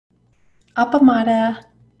Appamada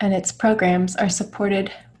and its programs are supported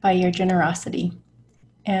by your generosity,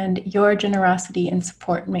 and your generosity and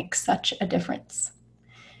support makes such a difference.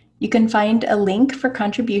 You can find a link for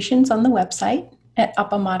contributions on the website at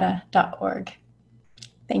appamada.org.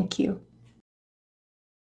 Thank you.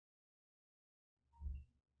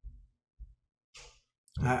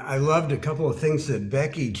 I loved a couple of things that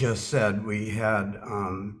Becky just said. We had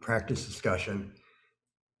practice discussion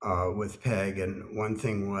with Peg, and one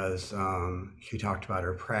thing was she talked about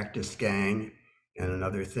her practice gang, and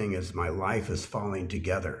another thing is my life is falling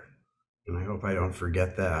together. And I hope I don't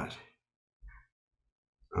forget that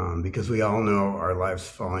because we all know our lives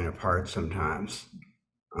falling apart sometimes.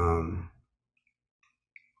 Um,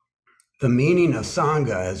 the meaning of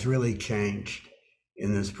Sangha has really changed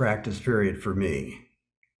in this practice period for me.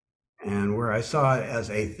 And where I saw it as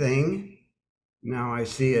a thing, now I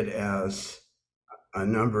see it as a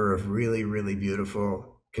number of really, really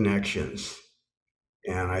beautiful connections.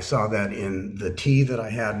 And I saw that in the tea that I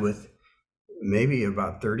had with maybe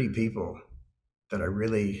about 30 people that I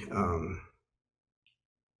really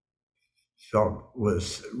felt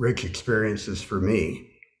was rich experiences for me.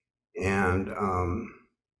 And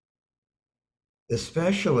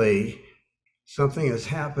especially something has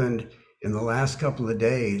happened in the last couple of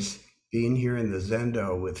days, being here in the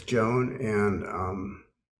Zendo with Joan and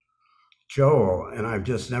Joel, and I've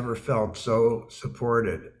just never felt so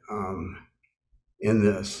supported in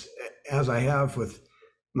this as I have with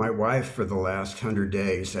my wife for the last 100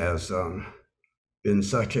 days has been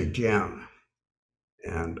such a gem.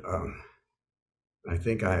 And I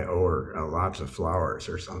think I owe her lots of flowers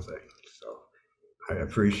or something. So I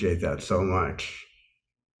appreciate that so much.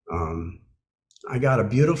 I got a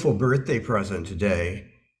beautiful birthday present today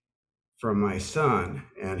from my son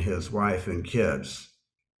and his wife and kids.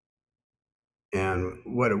 And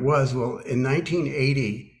what it was, well, in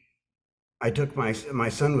 1980, I took my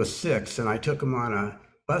son was 6, and I took him on a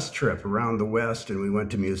bus trip around the West, and we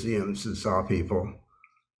went to museums and saw people,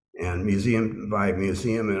 and museum by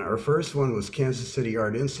museum. And our first one was Kansas City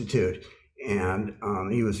Art Institute, and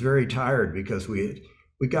he was very tired because we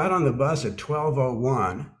got on the bus at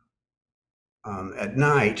 12:01 at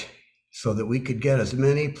night, so that we could get as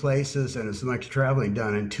many places and as much traveling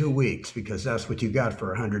done in 2 weeks, because that's what you got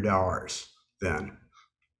for $100 then.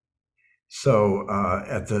 So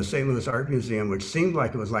at the St. Louis Art Museum, which seemed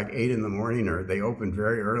like it was like 8 in the morning, or they opened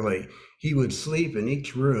very early, he would sleep in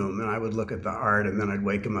each room, and I would look at the art, and then I'd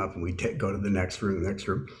wake him up, and we'd go to the next room, next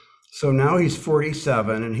room. So now he's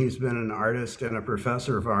 47, and he's been an artist and a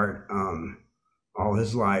professor of art all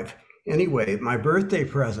his life. Anyway, my birthday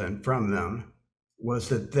present from them was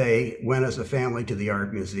that they went as a family to the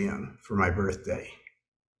art museum for my birthday.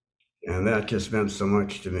 And that just meant so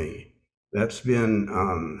much to me. That's been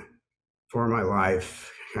for my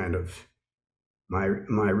life, kind of my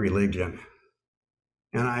religion.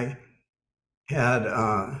 And I had,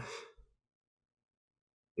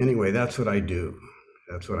 anyway, that's what I do.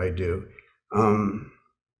 That's what I do.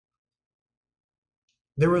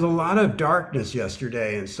 There was a lot of darkness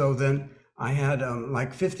yesterday, and so then I had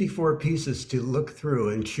like 54 pieces to look through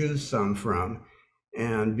and choose some from.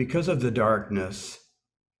 And because of the darkness,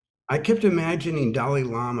 I kept imagining Dalai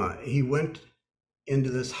Lama. He went into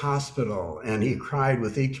this hospital and he cried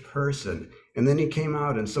with each person. And then he came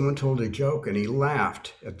out and someone told a joke and he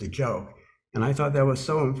laughed at the joke. And I thought that was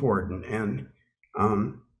so important. And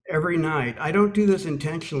every night, I don't do this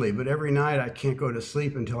intentionally, but every night I can't go to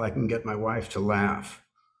sleep until I can get my wife to laugh.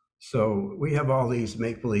 So we have all these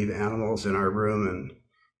make-believe animals in our room, and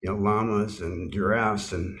llamas and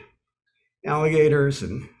giraffes and alligators,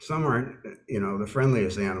 and some aren't the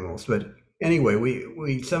friendliest animals. But anyway,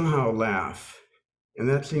 we somehow laugh. And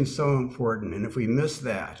that seems so important. And if we miss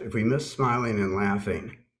that, if we miss smiling and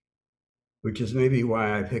laughing, which is maybe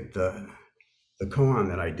why I picked the koan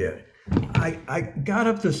that I did. I got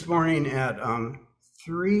up this morning at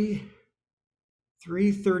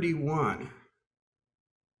 3:31,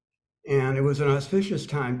 and it was an auspicious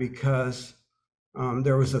time because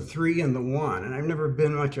there was a 3 and the 1, and I've never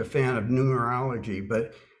been much a fan of numerology,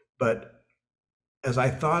 but as I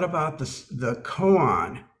thought about the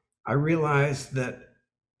koan, I realized that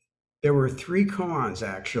there were 3 koans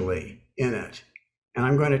actually in it, and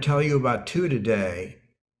I'm going to tell you about 2 today,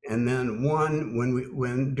 and then one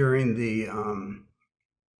when during the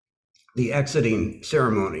exiting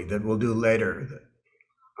ceremony that we'll do later.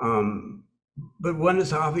 But one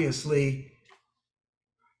is obviously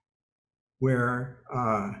where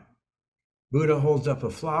Buddha holds up a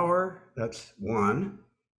flower. That's one.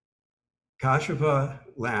 Kashyapa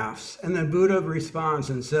laughs, and then Buddha responds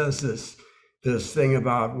and says this thing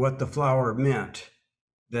about what the flower meant,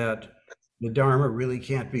 that The Dharma really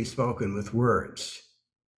can't be spoken with words.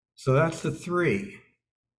 So that's the three.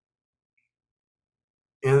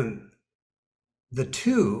 And the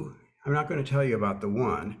two, I'm not going to tell you about the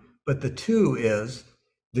one, but the two is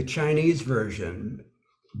the Chinese version.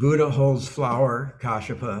 Buddha holds flower,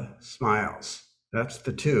 Kashyapa smiles. That's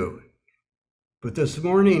the two. But this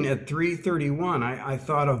morning at 3:31, I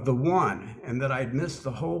thought of the one, and that I'd missed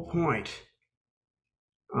the whole point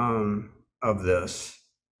of this.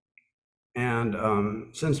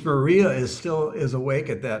 And since Maria is awake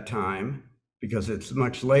at that time, because it's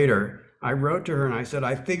much later, I wrote to her and I said,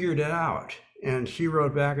 I figured it out. And she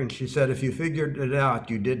wrote back and she said, if you figured it out,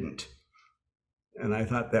 you didn't. And I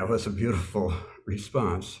thought that was a beautiful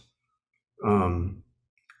response.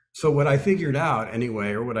 So what I figured out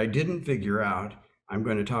anyway, or what I didn't figure out, I'm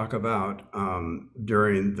going to talk about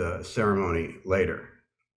during the ceremony later.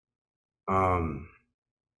 And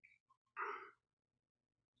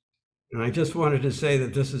I just wanted to say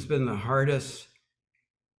that this has been the hardest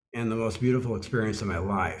and the most beautiful experience of my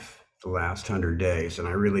life, the last 100 days, and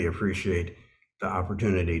I really appreciate the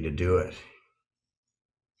opportunity to do it.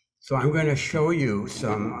 So I'm going to show you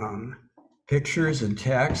some pictures and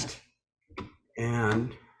text,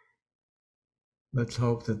 and let's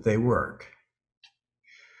hope that they work.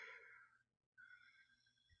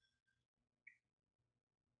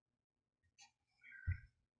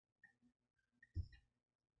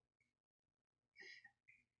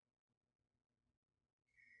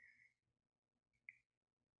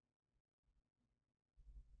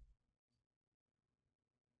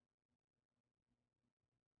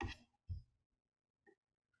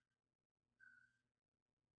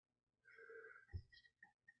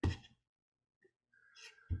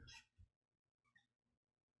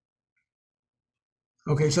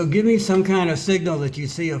 Okay, so give me some kind of signal that you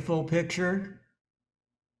see a full picture.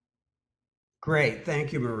 Great,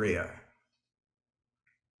 thank you, Maria.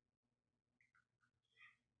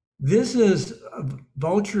 This is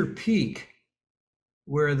Vulture Peak,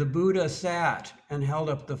 where the Buddha sat and held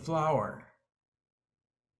up the flower.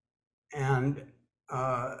 And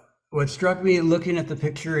what struck me looking at the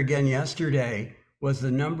picture again yesterday was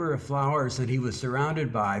the number of flowers that he was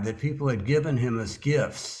surrounded by that people had given him as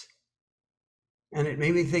gifts. And it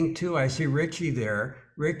made me think too, I see Richie there.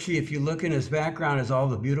 Richie, if you look in his background, is all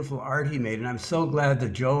the beautiful art he made. And I'm so glad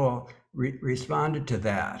that Joel responded to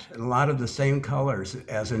that. And a lot of the same colors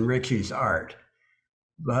as in Richie's art.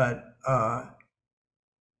 But,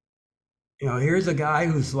 here's a guy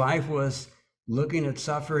whose life was looking at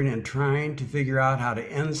suffering and trying to figure out how to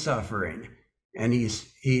end suffering. And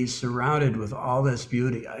he's surrounded with all this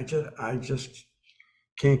beauty. I just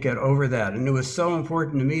can't get over that. And it was so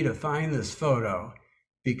important to me to find this photo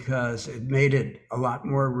because it made it a lot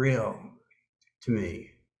more real to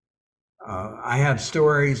me. I had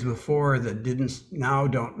stories before that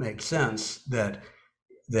don't make sense, that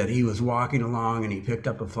he was walking along and he picked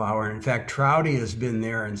up a flower. And in fact, Trouty has been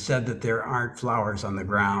there and said that there aren't flowers on the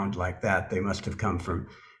ground like that. They must have come from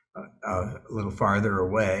a little farther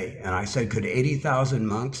away. And I said, could 80,000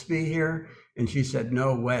 monks be here? And she said,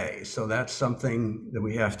 no way. So that's something that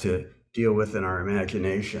we have to deal with in our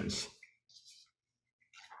imaginations.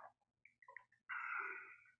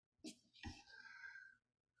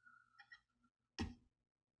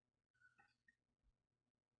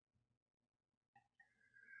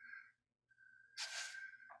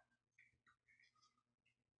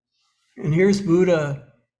 And here's Buddha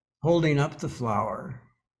holding up the flower.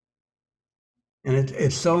 And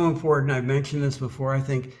it's so important, I've mentioned this before, I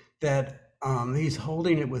think, that he's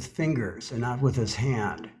holding it with fingers and not with his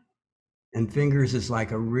hand. And fingers is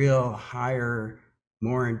like a real higher,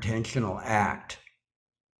 more intentional act.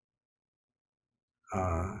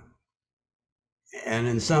 And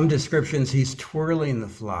in some descriptions, he's twirling the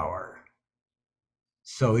flower.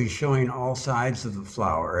 So he's showing all sides of the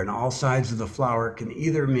flower, and all sides of the flower can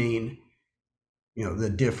either mean, the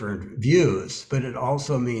different views, but it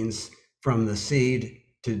also means from the seed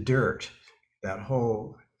to dirt, that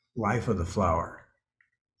whole life of the flower.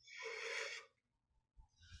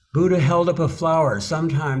 Buddha held up a flower.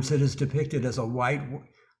 Sometimes it is depicted as a white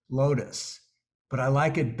lotus, but I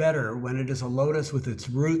like it better when it is a lotus with its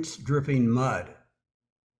roots dripping mud.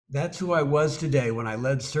 That's who I was today when I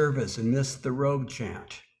led service and missed the robe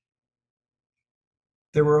chant.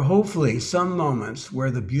 There were hopefully some moments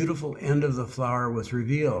where the beautiful end of the flower was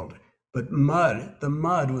revealed, but the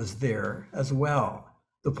mud was there as well.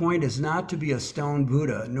 The point is not to be a stone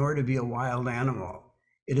Buddha, nor to be a wild animal.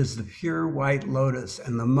 It is the pure white lotus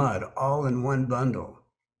and the mud all in one bundle.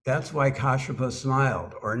 That's why Kashyapa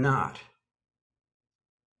smiled, or not.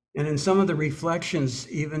 And in some of the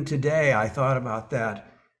reflections, even today, I thought about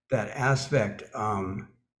that aspect.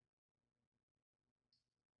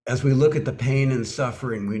 As we look at the pain and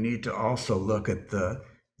suffering, we need to also look at the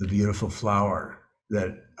beautiful flower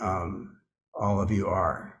that all of you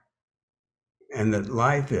are, and that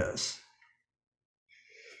life is.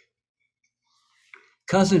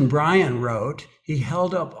 Cousin Brian wrote, he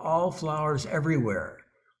held up all flowers everywhere.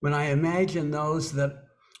 When I imagine those that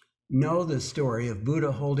know the story of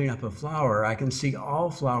Buddha holding up a flower, I can see all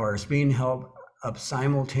flowers being held up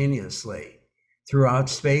simultaneously throughout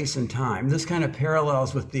space and time. This kind of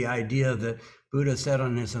parallels with the idea that Buddha said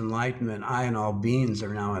on his enlightenment, I and all beings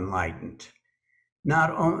are now enlightened.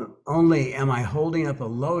 Not only am I holding up a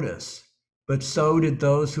lotus, but so did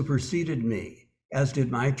those who preceded me, as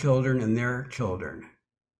did my children and their children,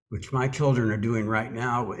 which my children are doing right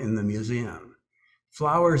now in the museum.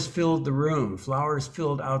 Flowers filled the room. Flowers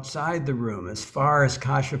filled outside the room as far as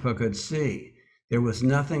Kashyapa could see. There was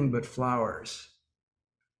nothing but flowers.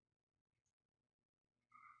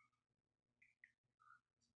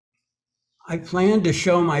 I planned to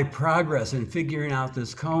show my progress in figuring out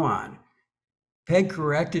this koan. Peg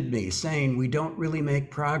corrected me, saying we don't really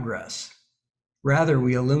make progress. Rather,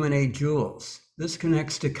 we illuminate jewels. This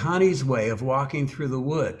connects to Connie's way of walking through the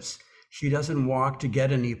woods. She doesn't walk to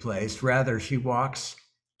get any place. Rather, she walks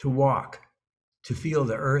to walk, to feel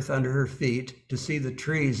the earth under her feet, to see the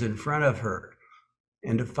trees in front of her,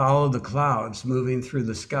 and to follow the clouds moving through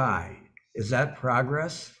the sky. Is that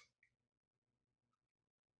progress?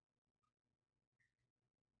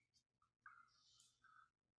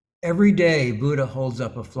 Every day, Buddha holds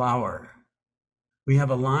up a flower. We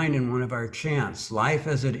have a line in one of our chants, life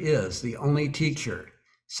as it is, the only teacher,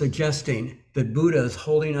 suggesting that Buddha is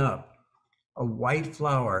holding up a white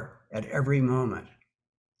flower at every moment.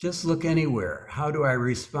 Just look anywhere. How do I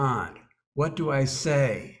respond? What do I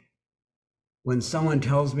say when someone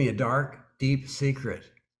tells me a dark, deep secret?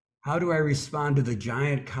 How do I respond to the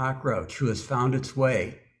giant cockroach who has found its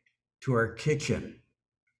way to our kitchen?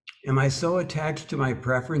 Am I so attached to my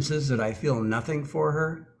preferences that I feel nothing for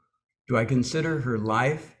her? Do I consider her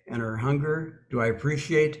life and her hunger? Do I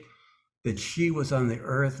appreciate that she was on the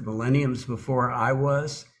earth millenniums before I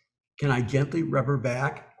was? Can I gently rub her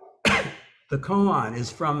back? The koan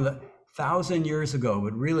is from 1,000 years ago,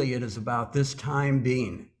 but really it is about this time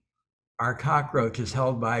being. Our cockroach is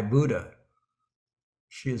held by Buddha.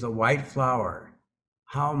 She is a white flower.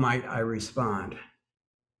 How might I respond?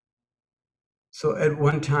 So at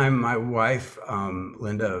one time, my wife,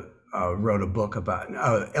 Linda, wrote a book about,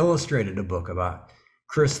 illustrated a book about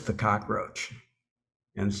Chris the cockroach.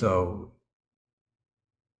 And so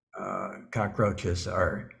cockroaches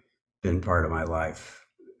are been part of my life.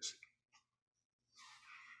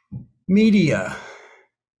 Media.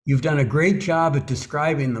 You've done a great job at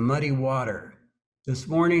describing the muddy water. This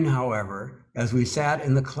morning, however, as we sat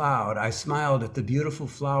in the cloud, I smiled at the beautiful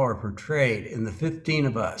flower portrayed in the 15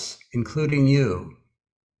 of us, including you,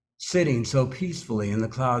 sitting so peacefully in the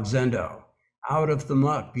cloud zendo. Out of the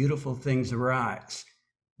muck, beautiful things arise.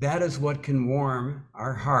 That is what can warm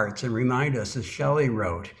our hearts and remind us, as Shelley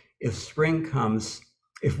wrote, if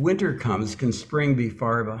winter comes, can spring be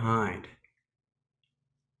far behind?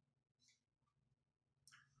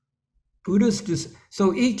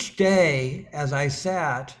 So each day as I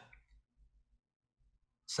sat,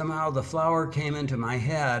 somehow the flower came into my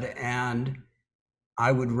head and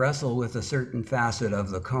I would wrestle with a certain facet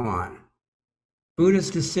of the koan.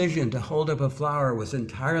 Buddha's decision to hold up a flower was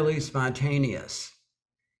entirely spontaneous,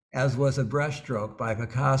 as was a brushstroke by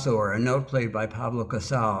Picasso or a note played by Pablo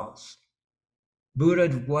Casals.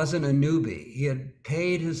 Buddha wasn't a newbie. He had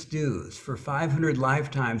paid his dues. For 500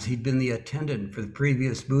 lifetimes, he'd been the attendant for the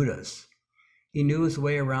previous Buddhas. He knew his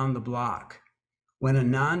way around the block. When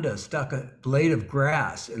Ananda stuck a blade of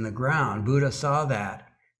grass in the ground, Buddha saw that.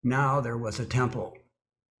 Now there was a temple.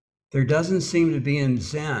 There doesn't seem to be in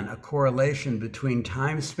Zen a correlation between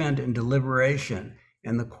time spent in deliberation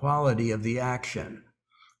and the quality of the action.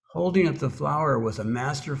 Holding up the flower was a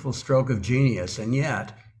masterful stroke of genius, and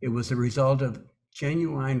yet it was the result of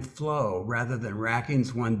genuine flow rather than racking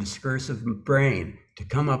one's discursive brain to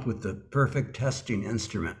come up with the perfect testing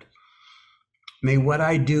instrument. May what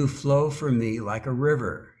I do flow from me like a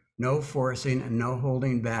river, no forcing and no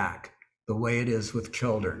holding back, the way it is with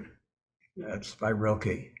children. That's by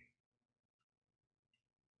Rilke.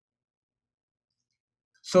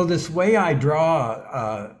 So this way I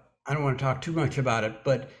draw, I don't want to talk too much about it,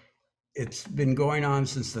 but it's been going on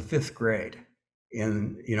since the 5th grade.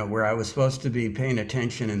 Where I was supposed to be paying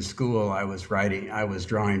attention in school, I was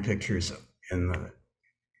drawing pictures on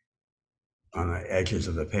the edges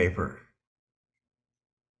of the paper.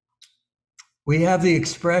 We have the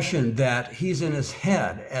expression that he's in his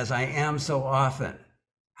head, as I am so often.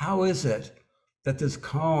 How is it that this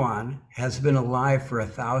koan has been alive for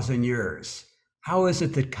 1,000 years? How is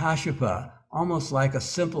it that Kashyapa, almost like a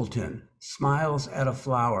simpleton, smiles at a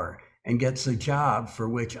flower and gets a job for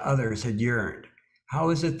which others had yearned? How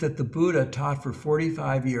is it that the Buddha taught for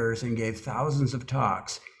 45 years and gave thousands of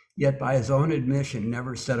talks, yet by his own admission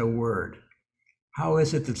never said a word? How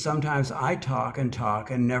is it that sometimes I talk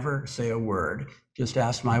and never say a word? Just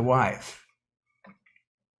ask my wife.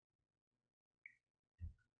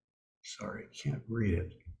 Sorry, can't read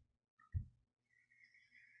it.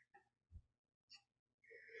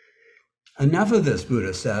 Enough of this,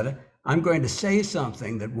 Buddha said. I'm going to say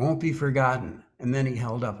something that won't be forgotten. And then he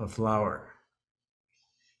held up a flower.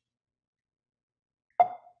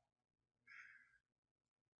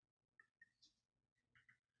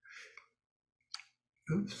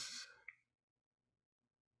 Oops.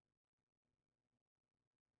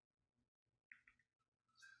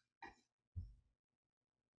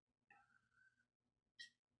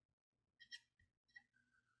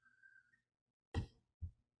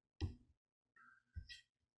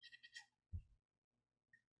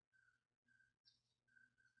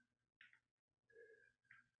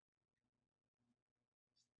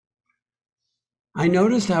 I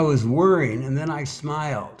noticed I was worrying, and then I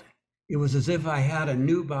smiled. It was as if I had a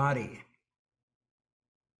new body.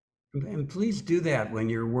 And please do that when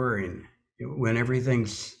you're worrying, when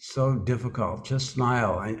everything's so difficult. Just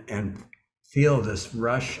smile and feel this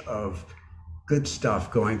rush of good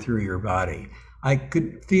stuff going through your body. I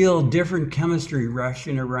could feel different chemistry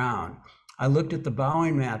rushing around. I looked at the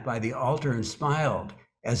bowing mat by the altar and smiled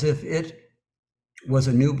as if it was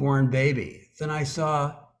a newborn baby. Then I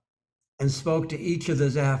saw and spoke to each of the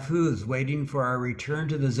Zafus waiting for our return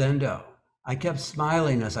to the Zendo. I kept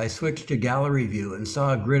smiling as I switched to gallery view and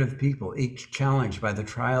saw a grid of people, each challenged by the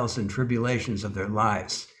trials and tribulations of their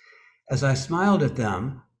lives. As I smiled at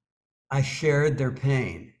them, I shared their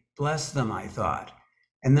pain. Bless them, I thought.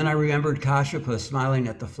 And then I remembered Kashyapa smiling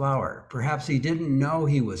at the flower. Perhaps he didn't know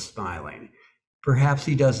he was smiling. Perhaps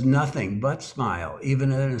he does nothing but smile,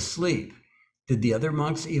 even in his sleep. Did the other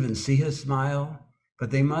monks even see his smile? But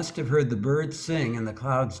they must have heard the birds sing and the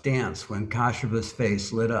clouds dance when Kashyapa's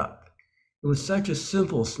face lit up. It was such a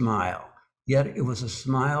simple smile, yet it was a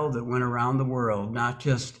smile that went around the world, not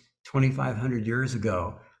just 2,500 years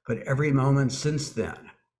ago, but every moment since then.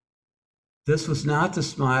 This was not the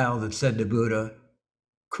smile that said to Buddha,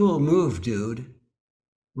 "Cool move, dude."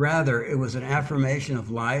 Rather, it was an affirmation of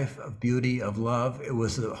life, of beauty, of love. It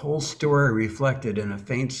was the whole story reflected in a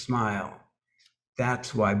faint smile.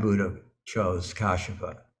 That's why Buddha chose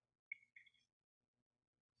Kashyapa.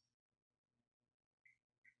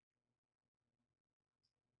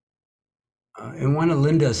 In one of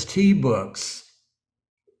Linda's tea books,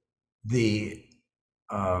 the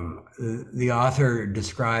author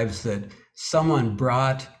describes that someone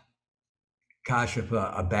brought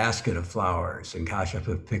Kashyapa a basket of flowers, and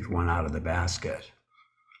Kashyapa picked one out of the basket.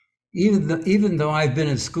 Even though I've been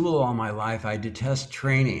in school all my life, I detest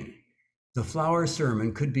training. The flower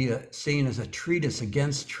sermon could be seen as a treatise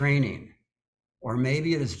against training, or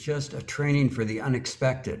maybe it is just a training for the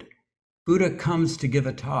unexpected. Buddha comes to give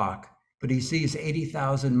a talk, but he sees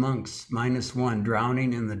 80,000 monks minus one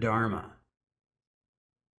drowning in the Dharma.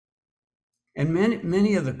 And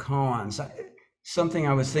many of the koans, something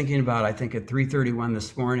I was thinking about, I think at 3:31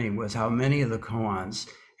 this morning, was how many of the koans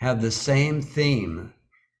have the same theme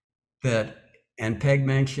that, and Peg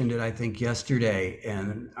mentioned it, I think, yesterday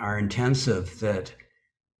in our intensive, that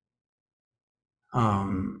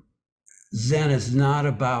Zen is not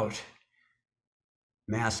about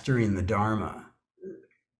mastering the Dharma.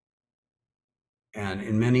 And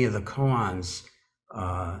in many of the koans,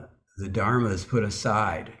 the Dharma is put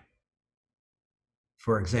aside.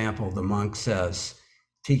 For example, the monk says,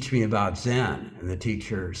 "Teach me about Zen." And the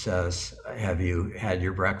teacher says, "Have you had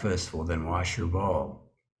your breakfast? Well, then wash your bowl."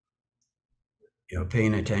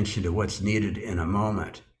 Paying attention to what's needed in a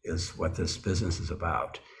moment is what this business is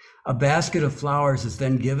about. A basket of flowers is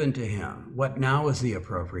then given to him. What now is the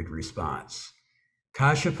appropriate response?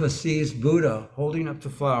 Kashyapa sees Buddha holding up the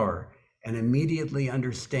flower and immediately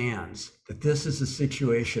understands that this is the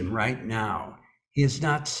situation right now. He is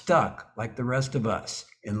not stuck like the rest of us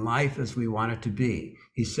in life as we want it to be.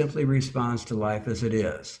 He simply responds to life as it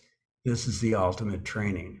is. This is the ultimate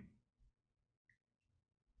training.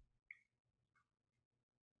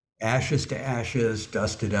 Ashes to ashes,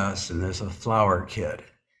 dust to dust, and there's a flower kid.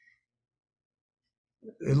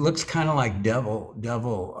 It looks kind of like devil,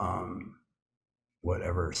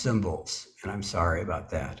 whatever, symbols, and I'm sorry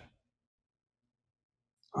about that.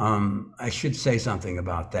 I should say something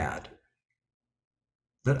about that.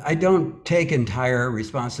 That I don't take entire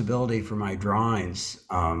responsibility for my drawings.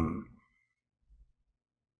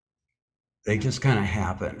 They just kind of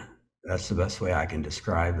happen. That's the best way I can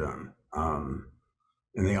describe them. And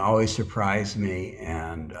they always surprise me.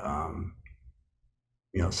 And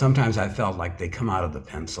sometimes I felt like they come out of the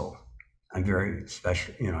pencil. I'm very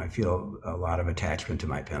special, I feel a lot of attachment to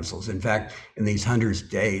my pencils. In fact, in these 100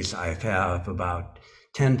 days, I have about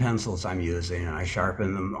 10 pencils I'm using, and I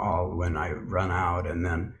sharpen them all when I run out. And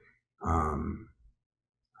then,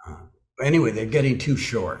 anyway, they're getting too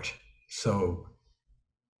short. So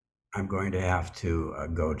I'm going to have to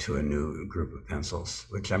go to a new group of pencils,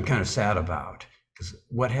 which I'm kind of sad about, because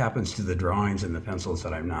what happens to the drawings and the pencils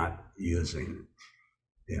that I'm not using?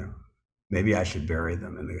 Maybe I should bury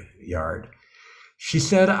them in the yard. She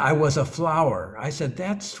said I was a flower. I said,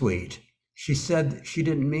 that's sweet. She said she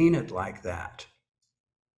didn't mean it like that.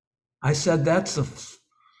 I said that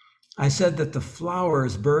the flower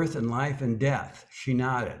is birth and life and death. She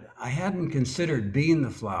nodded. I hadn't considered being the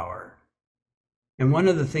flower. And one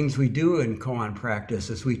of the things we do in koan practice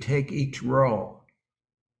is we take each role,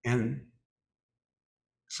 and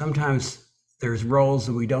sometimes there's roles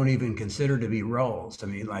that we don't even consider to be roles. I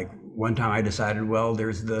mean, like one time I decided, well,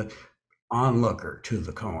 there's the onlooker to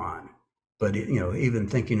the koan. But, even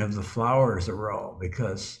thinking of the flower as a role,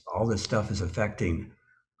 because all this stuff is affecting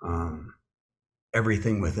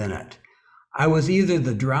everything within it. I was either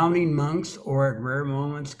the drowning monks or at rare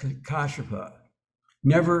moments, Kashyapa.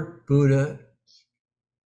 Never Buddha.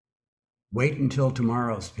 Wait until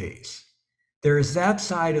tomorrow's peace. There is that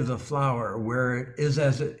side of the flower where it is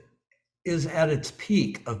at its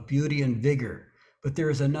peak of beauty and vigor, but there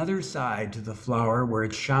is another side to the flower where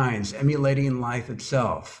it shines, emulating life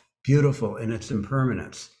itself, beautiful in its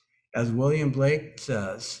impermanence. As William Blake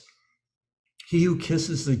says, he who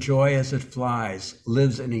kisses the joy as it flies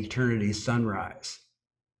lives in eternity's sunrise.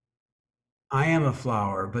 I am a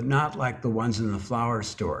flower, but not like the ones in the flower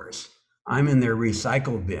stores. I'm in their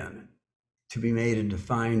recycle bin to be made into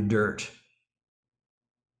fine dirt.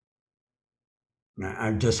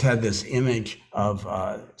 I've just had this image of,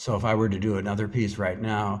 so if I were to do another piece right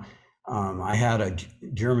now, I had a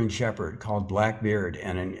German Shepherd called Blackbeard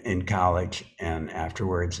in college and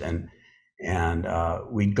afterwards, and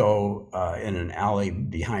we'd go in an alley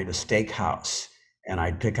behind a steakhouse, and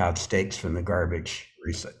I'd pick out steaks from the garbage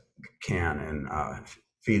can and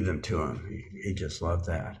feed them to him. He just loved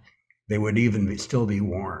that. They would even still be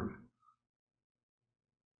warm.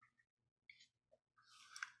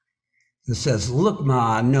 It says, look,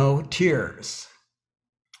 Ma, no tears.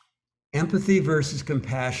 Empathy versus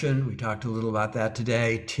compassion. We talked a little about that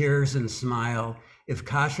today. Tears and smile. If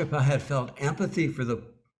Kashyapa had felt empathy for the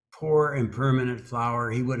poor impermanent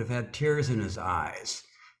flower, he would have had tears in his eyes.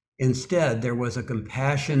 Instead, there was a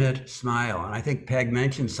compassionate smile. And I think Peg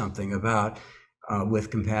mentioned something about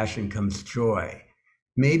with compassion comes joy.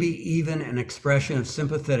 Maybe even an expression of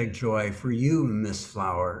sympathetic joy for you, Miss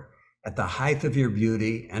Flower, at the height of your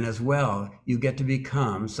beauty, and as well, you get to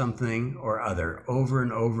become something or other over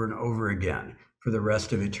and over and over again for the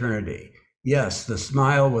rest of eternity. Yes, the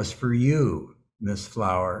smile was for you, Miss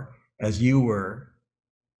Flower, as you were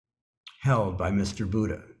held by Mr.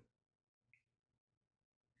 Buddha.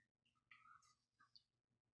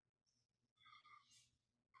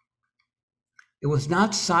 It was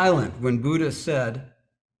not silent when Buddha said,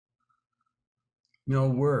 no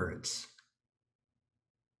words.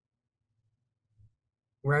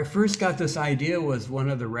 Where I first got this idea was one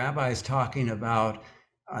of the rabbis talking about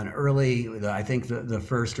an early, I think the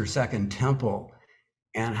first or second temple,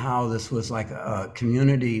 and how this was like a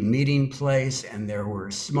community meeting place, and there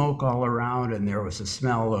was smoke all around, and there was a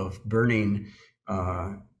smell of burning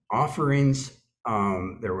offerings.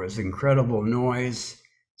 There was incredible noise.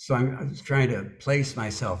 So I was trying to place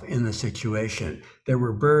myself in the situation. There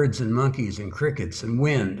were birds and monkeys and crickets and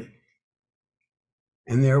wind.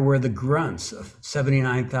 And there were the grunts of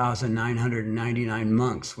 79,999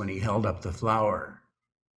 monks when he held up the flower.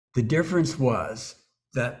 The difference was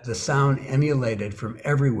that the sound emulated from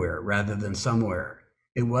everywhere rather than somewhere.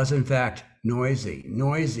 It was in fact noisy,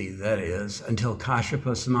 that is, until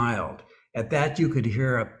Kashyapa smiled. At that you could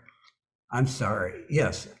hear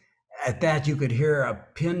a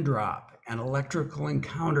pin drop. An electrical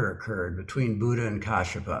encounter occurred between Buddha and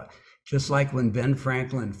Kashyapa, just like when Ben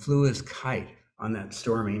Franklin flew his kite on that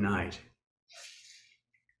stormy night.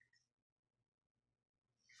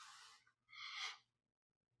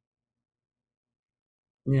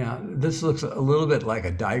 Yeah, this looks a little bit like a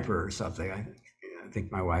diaper or something.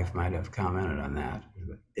 think my wife might have commented on that.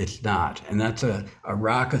 It's not. And that's a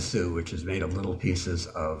rakasu, which is made of little pieces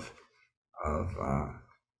of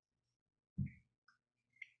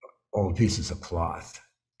old pieces of cloth.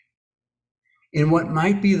 In what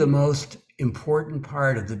might be the most important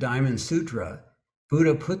part of the Diamond Sutra,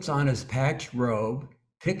 Buddha puts on his patched robe,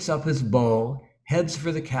 picks up his bowl, heads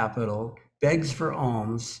for the capital, begs for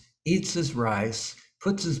alms, eats his rice,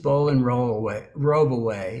 puts his bowl and robe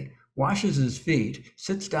away, washes his feet,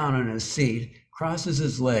 sits down on his seat, crosses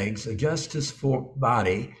his legs, adjusts his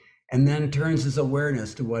body, and then turns his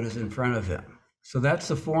awareness to what is in front of him. So that's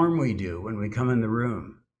the form we do when we come in the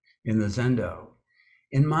room, in the Zendo.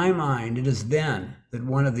 In my mind, it is then that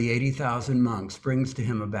one of the 80,000 monks brings to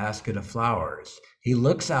him a basket of flowers. He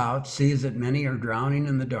looks out, sees that many are drowning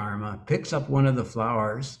in the Dharma, picks up one of the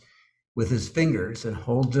flowers with his fingers and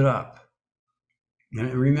holds it up.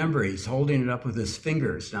 And remember, he's holding it up with his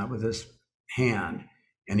fingers, not with his hand,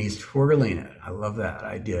 and he's twirling it. I love that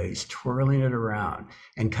idea. He's twirling it around.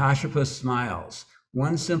 And Kashyapa smiles.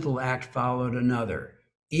 One simple act followed another.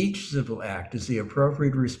 Each simple act is the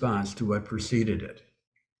appropriate response to what preceded it.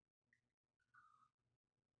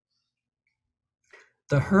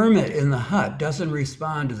 The hermit in the hut doesn't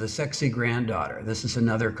respond to the sexy granddaughter. This is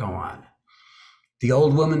another koan. The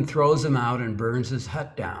old woman throws him out and burns his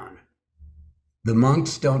hut down. The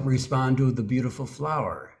monks don't respond to the beautiful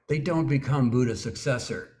flower. They don't become Buddha's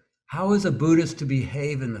successor. How is a Buddhist to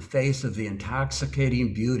behave in the face of the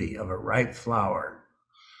intoxicating beauty of a ripe flower?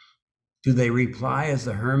 Do they reply as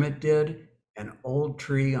the hermit did? An old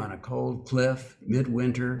tree on a cold cliff,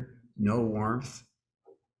 midwinter, no warmth?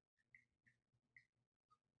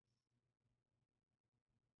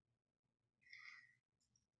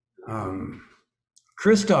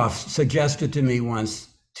 Christoph suggested to me once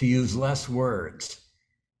to use less words.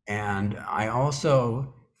 And I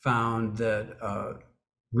also found that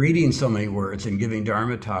reading so many words and giving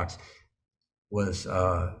Dharma talks was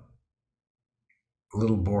a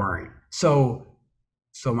little boring. So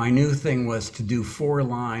my new thing was to do 4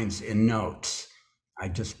 lines in notes. I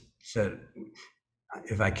just said,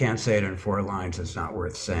 if I can't say it in 4 lines, it's not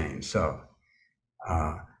worth saying. So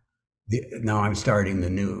now I'm starting the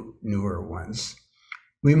newer ones.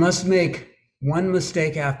 We must make one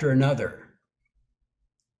mistake after another.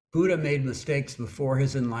 Buddha made mistakes before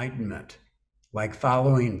his enlightenment, like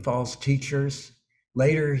following false teachers.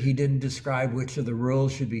 Later, he didn't describe which of the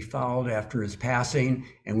rules should be followed after his passing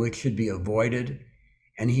and which should be avoided.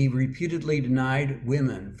 And he repeatedly denied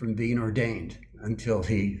women from being ordained until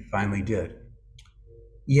he finally did.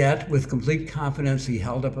 Yet, with complete confidence, he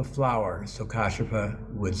held up a flower so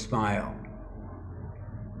Kashyapa would smile.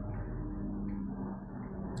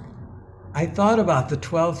 I thought about the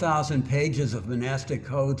 12,000 pages of monastic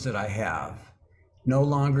codes that I have, no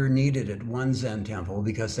longer needed at one Zen temple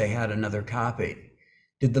because they had another copy.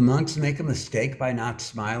 Did the monks make a mistake by not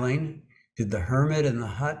smiling? Did the hermit in the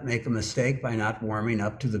hut make a mistake by not warming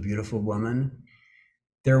up to the beautiful woman?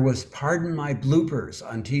 There was Pardon My Bloopers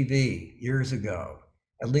on TV years ago.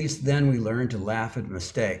 At least then we learned to laugh at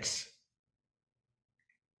mistakes.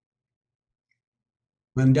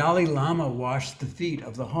 When Dalai Lama washed the feet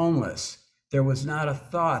of the homeless, there was not a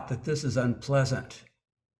thought that this is unpleasant.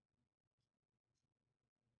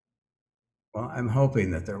 Well, I'm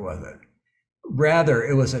hoping that there wasn't. Rather,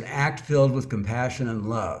 it was an act filled with compassion and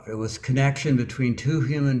love. It was connection between 2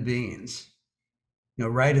 human beings. You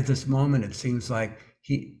know, right at this moment, it seems like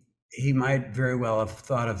he might very well have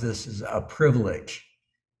thought of this as a privilege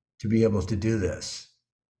to be able to do this,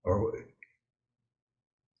 or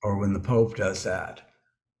when the Pope does that.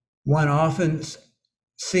 One often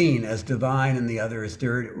seen as divine and the other as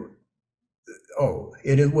dirty.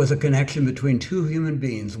 It was a connection between 2 human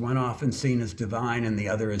beings, one often seen as divine and the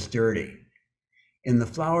other as dirty. In the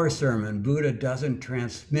flower sermon, Buddha doesn't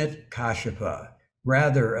transmit Kashyapa.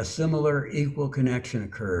 Rather, a similar equal connection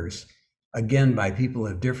occurs, again by people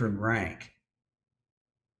of different rank.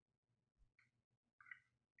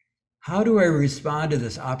 How do I respond to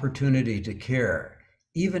this opportunity to care?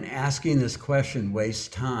 Even asking this question wastes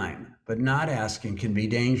time, but not asking can be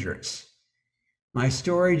dangerous. My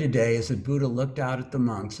story today is that Buddha looked out at the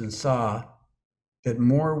monks and saw that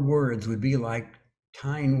more words would be like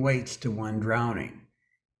tying weights to one drowning.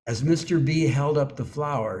 As Mr. B held up the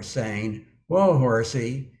flower, saying, "Whoa,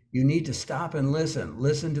 horsey, you need to stop and listen.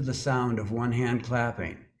 Listen to the sound of one hand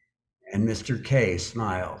clapping." And Mr. K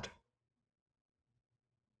smiled.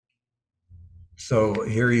 So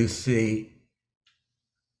here you see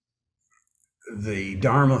the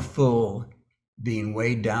Dharma fool being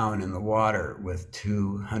weighed down in the water with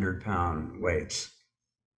 200-pound weights.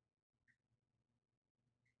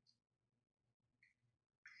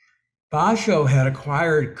 Basho had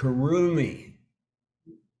acquired karumi,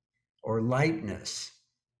 or lightness,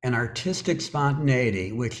 and artistic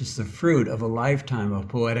spontaneity, which is the fruit of a lifetime of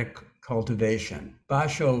poetic cultivation.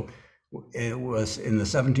 Basho was in the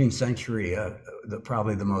 17th century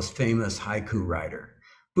probably the most famous haiku writer.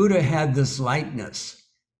 Buddha had this lightness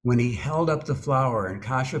when he held up the flower, and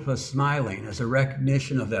Kashyapa, smiling as a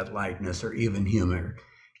recognition of that lightness or even humor,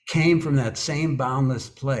 came from that same boundless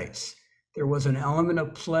place. There was an element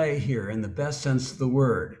of play here in the best sense of the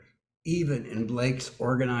word, even in Blake's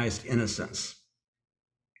organized innocence.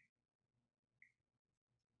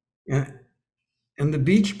 And the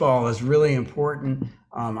beach ball is really important.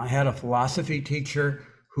 I had a philosophy teacher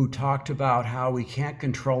who talked about how we can't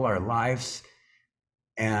control our lives,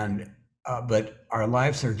 but our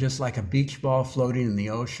lives are just like a beach ball floating in the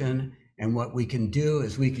ocean. And what we can do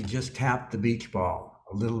is we can just tap the beach ball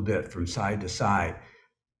a little bit from side to side.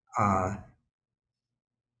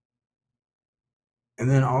 And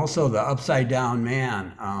then also the upside down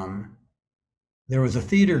man. There was a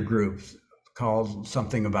theater group called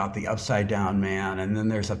something about the upside down man. And then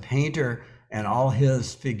there's a painter and all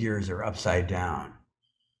his figures are upside down.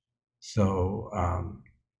 So,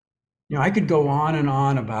 I could go on and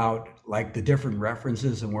on about like the different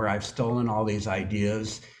references and where I've stolen all these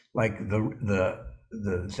ideas, like the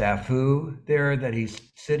Zafu there that he's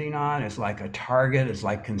sitting on is like a target, it's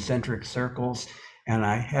like concentric circles. And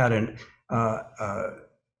I had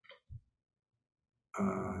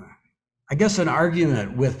I guess an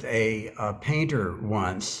argument with a painter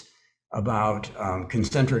once about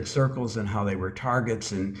concentric circles and how they were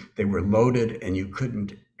targets and they were loaded and you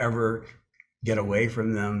couldn't ever get away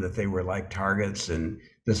from them, that they were like targets. And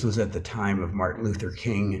this was at the time of Martin Luther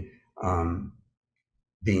King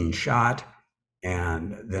being shot.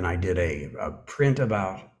 And then I did a print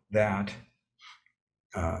about that.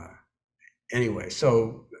 Anyway,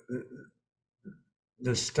 so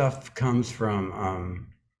the stuff comes from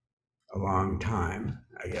a long time,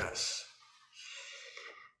 I guess.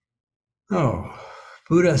 Oh,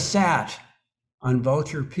 Buddha sat on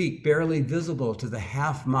Vulture Peak, barely visible to the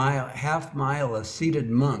half mile of seated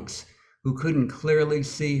monks who couldn't clearly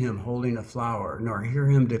see him holding a flower, nor hear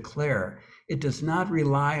him declare, it does not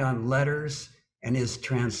rely on letters and is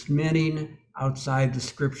transmitting outside the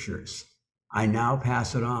scriptures. I now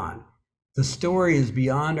pass it on. The story is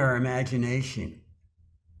beyond our imagination.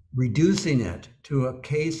 Reducing it to a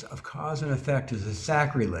case of cause and effect is a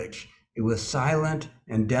sacrilege. It was silent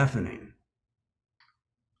and deafening.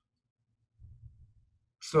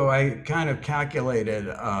 So I kind of calculated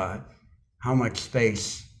how much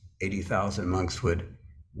space 80,000 monks would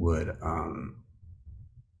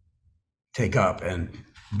take up, and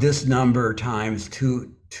this number times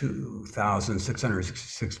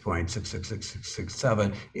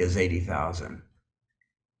 2,666.66667 is 80,000.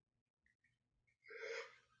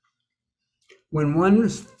 When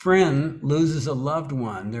one's friend loses a loved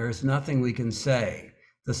one, there is nothing we can say.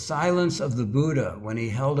 The silence of the Buddha when he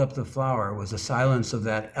held up the flower was the silence of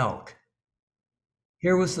that elk.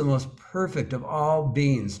 Here was the most perfect of all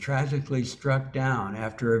beings tragically struck down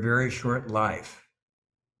after a very short life.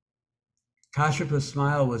 Kashyapa's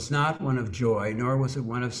smile was not one of joy, nor was it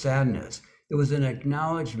one of sadness. It was an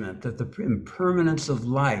acknowledgement that the impermanence of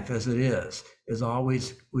life as it is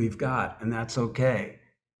always we've got, and that's okay.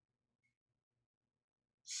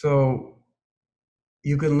 So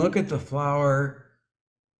you can look at the flower,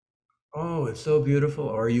 oh, it's so beautiful,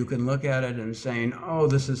 or you can look at it and saying, oh,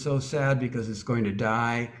 this is so sad because it's going to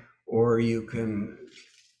die, or you can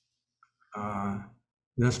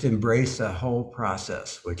just embrace the whole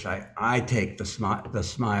process, which I take the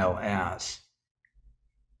smile as.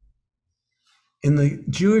 In the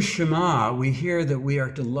Jewish Shema, we hear that we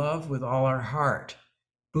are to love with all our heart.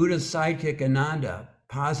 Buddha's sidekick Ananda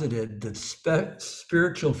posited that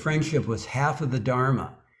spiritual friendship was half of the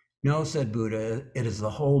Dharma. No, said Buddha, it is the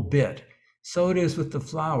whole bit. So it is with the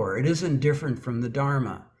flower. It isn't different from the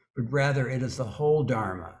Dharma, but rather it is the whole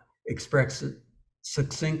Dharma, expressed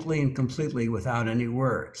succinctly and completely without any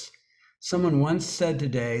words. Someone once said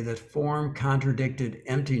today that form contradicted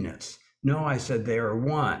emptiness. No, I said, they are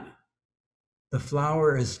one. The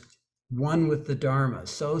flower is one with the Dharma,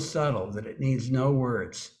 so subtle that it needs no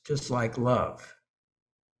words, just like love.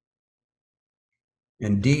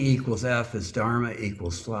 And D equals F is Dharma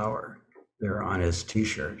equals flower. They're on his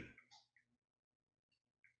t-shirt.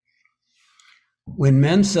 When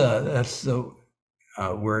Mensa, that's the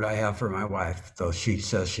word I have for my wife, though she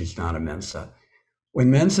says she's not a Mensa. When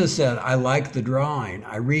Mensa said, I like the drawing,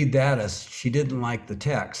 I read that as she didn't like the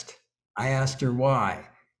text. I asked her why.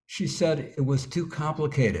 She said it was too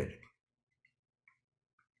complicated.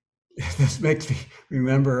 this makes me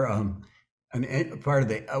remember part of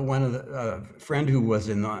the one of the friend who was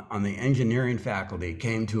on the engineering faculty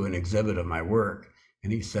came to an exhibit of my work,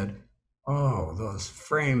 and he said, "Oh, those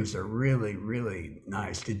frames are really, really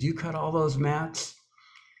nice. Did you cut all those mats?"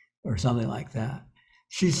 Or something like that.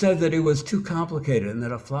 She said that it was too complicated and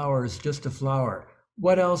that a flower is just a flower.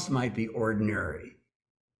 What else might be ordinary?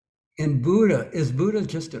 In Buddha, is Buddha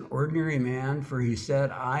just an ordinary man? For he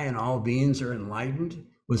said, I and all beings are enlightened.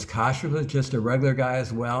 Was Kashyapa just a regular guy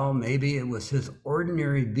as well? Maybe it was his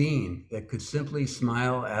ordinary being that could simply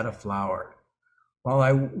smile at a flower. While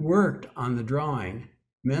I worked on the drawing,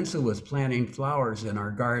 Mensa was planting flowers in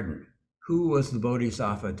our garden. Who was the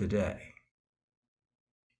Bodhisattva today?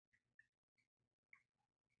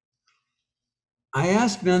 I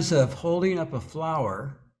asked Mensa if holding up a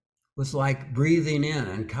flower was like breathing in,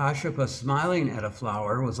 and Kashyapa smiling at a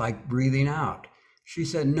flower was like breathing out. She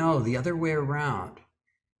said, no, the other way around.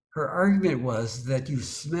 Her argument was that you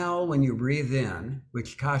smell when you breathe in,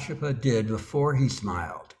 which Kashyapa did before he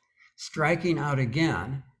smiled. Striking out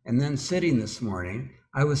again, and then sitting this morning,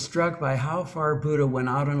 I was struck by how far Buddha went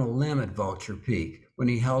out on a limb at Vulture Peak when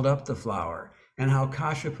he held up the flower, and how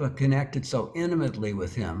Kashyapa connected so intimately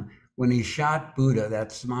with him when he shot Buddha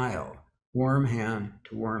that smile, warm hand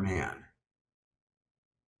to warm hand.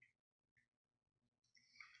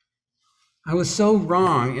 I was so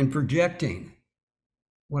wrong in projecting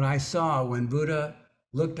what I saw when Buddha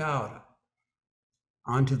looked out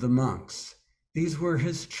onto the monks. These were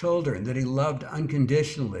his children that he loved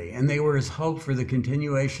unconditionally, and they were his hope for the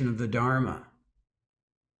continuation of the Dharma.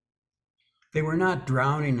 They were not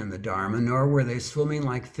drowning in the Dharma, nor were they swimming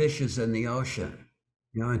like fishes in the ocean.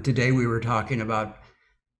 And today we were talking about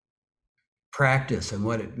practice and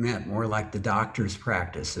what it meant, more like the doctor's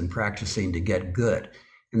practice and practicing to get good.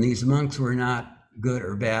 And these monks were not good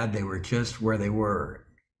or bad, they were just where they were.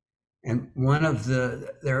 And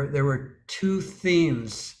there were two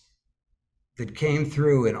themes that came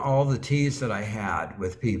through in all the teas that I had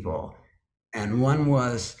with people. And one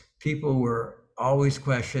was people were always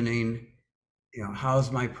questioning,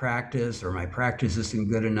 how's my practice, or my practice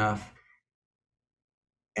isn't good enough.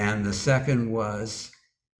 And the second was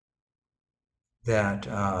that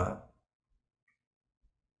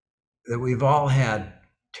we've all had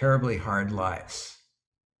terribly hard lives.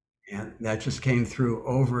 And that just came through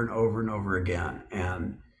over and over and over again.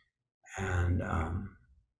 And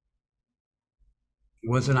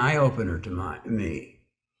was an eye-opener to me.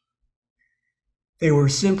 They were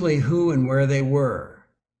simply who and where they were.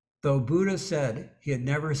 Though Buddha said he had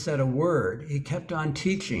never said a word, he kept on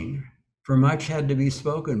teaching, for much had to be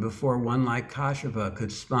spoken before one like Kashyapa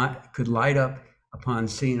could light up upon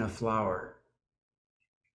seeing a flower.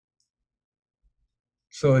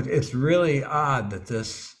 So it's really odd that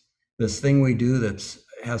this thing we do that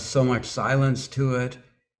has so much silence to it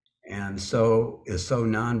and is so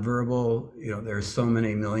nonverbal, there's so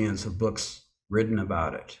many millions of books written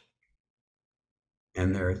about it.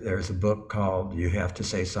 And there's a book called You Have to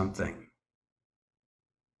Say Something,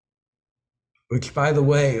 which, by the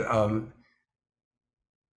way,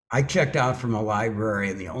 I checked out from a library,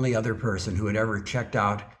 and the only other person who had ever checked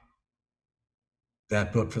out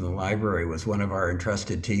that book from the library was one of our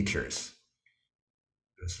entrusted teachers.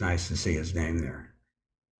 It was nice to see his name there.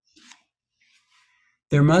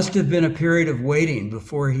 There must have been a period of waiting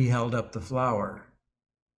before he held up the flower.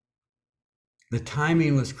 The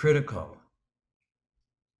timing was critical.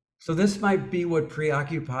 So this might be what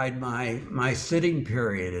preoccupied my sitting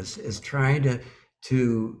period, is trying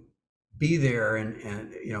to be there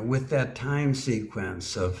and with that time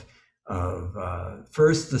sequence of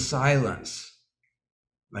first the silence.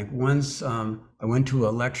 Like once I went to a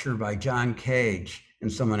lecture by John Cage,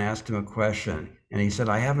 and someone asked him a question, and he said,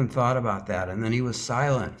 I haven't thought about that. And then he was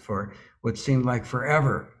silent for what seemed like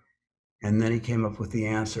forever. And then he came up with the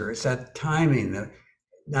answer. It's that timing, that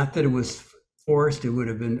not that it was forced, it would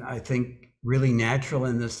have been, I think, really natural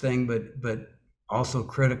in this thing, but also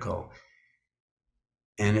critical.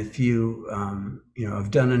 And if you have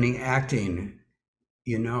done any acting,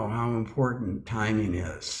 you know how important timing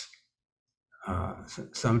is.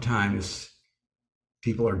 Sometimes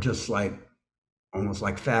people are just almost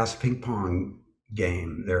like fast ping pong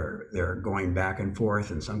game. They're going back and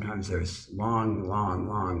forth, and sometimes there's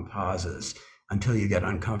long pauses until you get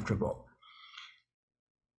uncomfortable.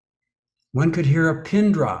 One could hear a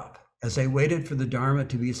pin drop as they waited for the Dharma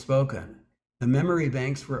to be spoken. The memory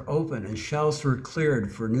banks were open and shelves were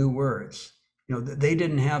cleared for new words. They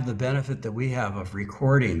didn't have the benefit that we have of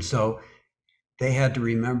recording, so they had to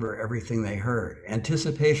remember everything they heard.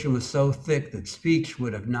 Anticipation was so thick that speech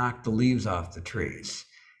would have knocked the leaves off the trees.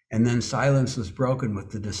 And then silence was broken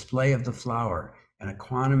with the display of the flower and a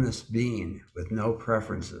quantumous being with no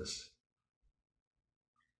preferences.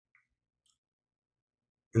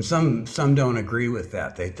 And some don't agree with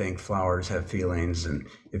that. They think flowers have feelings, and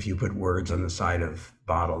if you put words on the side of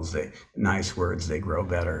bottles, nice words, they grow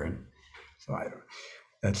better. And so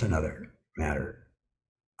that's another matter.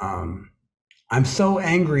 I'm so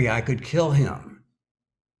angry I could kill him.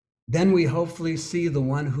 Then we hopefully see the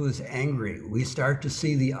one who is angry. We start to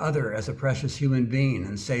see the other as a precious human being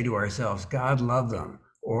and say to ourselves, God love them,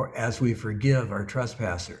 or as we forgive our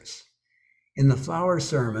trespassers. In the flower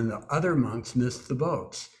sermon, the other monks missed the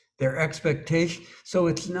boats. Their expectation, so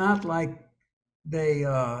it's not like they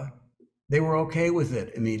were okay with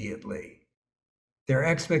it immediately. Their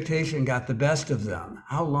expectation got the best of them.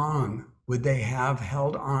 How long would they have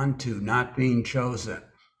held on to not being chosen?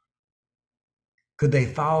 Could they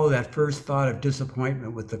follow that first thought of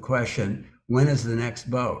disappointment with the question, when is the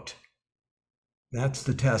next boat? That's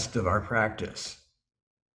the test of our practice.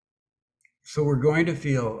 So we're going to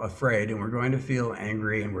feel afraid, and we're going to feel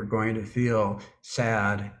angry, and we're going to feel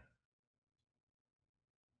sad.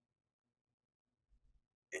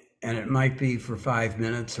 And it might be for 5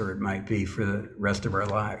 minutes, or it might be for the rest of our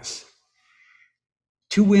lives.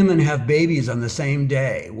 2 women have babies on the same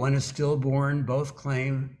day. One is stillborn, both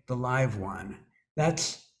claim the live one.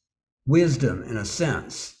 That's wisdom in a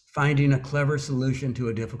sense, finding a clever solution to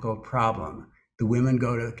a difficult problem. The women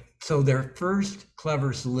so their first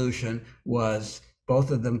clever solution was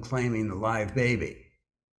both of them claiming the live baby.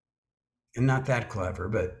 And not that clever,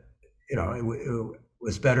 but it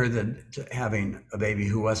was better than having a baby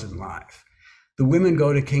who wasn't live. The women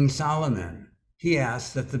go to King Solomon. He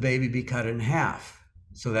asks that the baby be cut in half.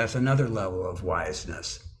 So that's another level of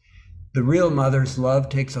wiseness. The real mother's love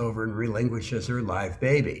takes over and relinquishes her live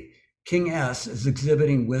baby. King S is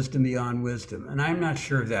exhibiting wisdom beyond wisdom. And I'm not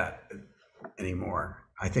sure of that anymore.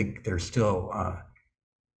 I think there's still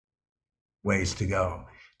ways to go.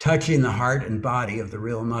 Touching the heart and body of the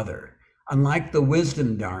real mother. Unlike the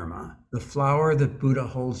wisdom dharma, the flower that Buddha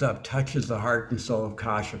holds up touches the heart and soul of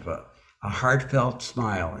Kashyapa. A heartfelt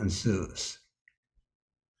smile ensues.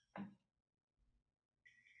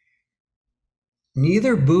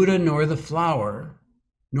 Neither Buddha nor the flower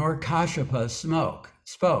nor Kashyapa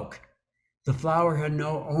spoke. The flower had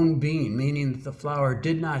no own being, meaning that the flower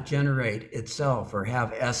did not generate itself or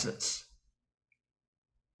have essence.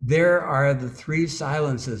 There are the 3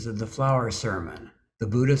 silences of the flower sermon. The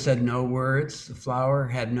Buddha said no words, the flower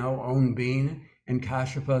had no own being, and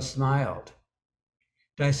Kashyapa smiled.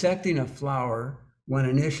 Dissecting a flower, one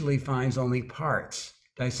initially finds only parts.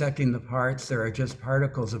 Dissecting the parts, there are just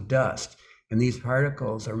particles of dust, and these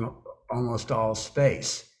particles are almost all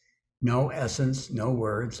space. No essence, no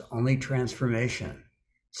words, only transformation.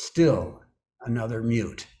 Still another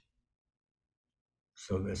mute.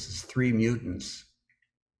 So this is 3 mutants.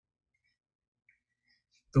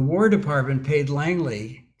 The War Department paid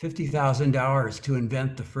Langley $50,000 to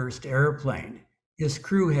invent the first airplane. His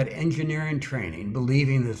crew had engineering training,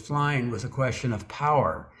 believing that flying was a question of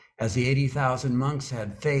power, as the 80,000 monks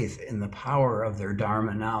had faith in the power of their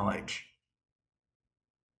Dharma knowledge.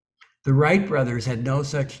 The Wright brothers had no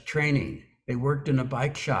such training. They worked in a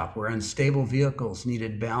bike shop where unstable vehicles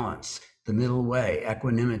needed balance, the middle way,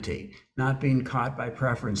 equanimity, not being caught by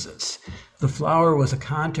preferences. The flower was a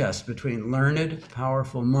contest between learned,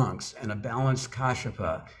 powerful monks and a balanced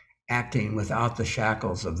Kashyapa acting without the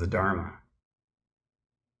shackles of the Dharma.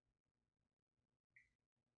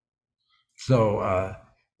 So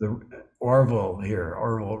the Orville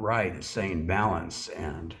Wright is saying balance,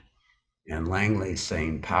 and Langley's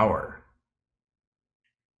saying power.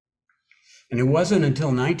 And it wasn't until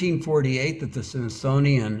 1948 that the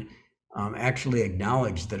Smithsonian actually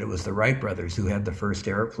acknowledged that it was the Wright brothers who had the first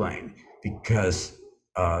airplane, because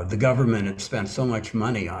the government had spent so much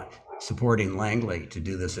money on supporting Langley to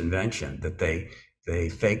do this invention that they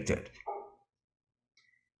faked it.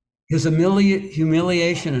 His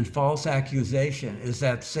humiliation and false accusation is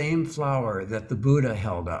that same flower that the Buddha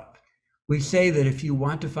held up. We say that if you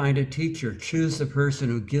want to find a teacher, choose the person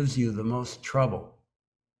who gives you the most trouble.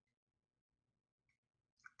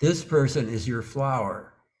 This person is your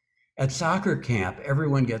flower. At soccer camp,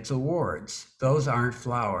 everyone gets awards. Those aren't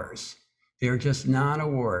flowers. They're just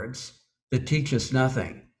non-awards that teach us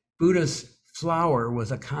nothing. Buddha's flower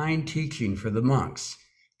was a kind teaching for the monks.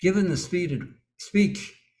 Given the speed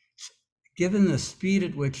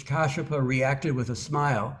at which Kashyapa reacted with a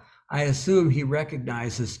smile, I assume he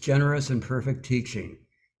recognized this generous and perfect teaching.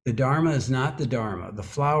 The Dharma is not the Dharma. The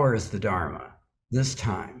flower is the Dharma, this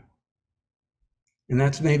time. And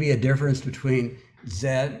that's maybe a difference between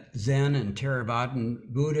Zen and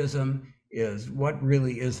Theravadan Buddhism is what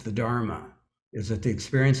really is the Dharma? Is it the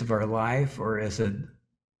experience of our life, or is it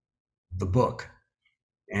the book?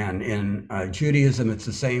 And in Judaism, it's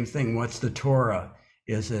the same thing. What's the Torah?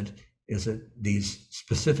 Is it these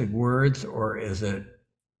specific words, or is it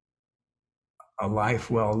a life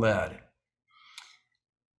well led?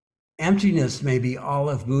 Emptiness may be all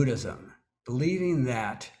of Buddhism, believing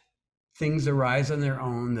that things arise on their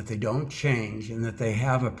own, that they don't change, and that they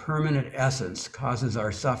have a permanent essence causes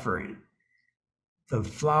our suffering. The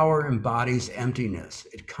flower embodies emptiness.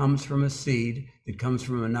 It comes from a seed, it comes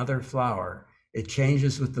from another flower. It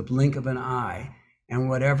changes with the blink of an eye, and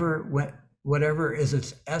whatever is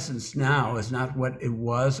its essence now is not what it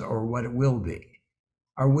was or what it will be.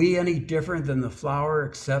 Are we any different than the flower,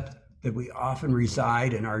 except that we often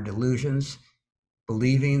reside in our delusions,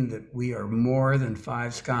 believing that we are more than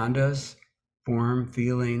 5 skandhas: form,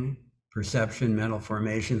 feeling, perception, mental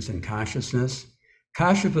formations, and consciousness?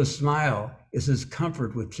 Kashyap's smile is his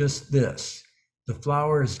comfort with just this. The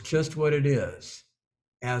flower is just what it is,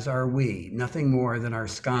 as are we, nothing more than our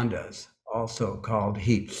skandhas, also called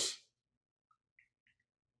heaps.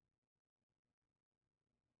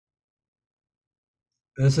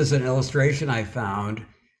 This is an illustration I found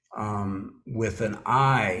with an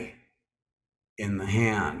eye in the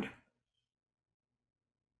hand.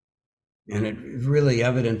 And it's really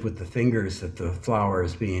evident with the fingers that the flower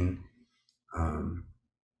is being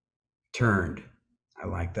turned. I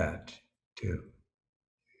like that too.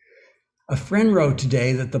 A friend wrote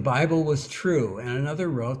today that the Bible was true, and another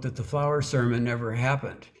wrote that the flower sermon never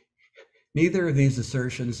happened. Neither of these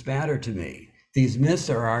assertions matter to me. These myths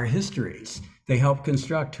are our histories. They help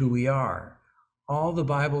construct who we are. All the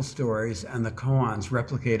Bible stories and the koans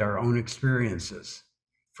replicate our own experiences.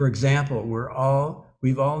 For example,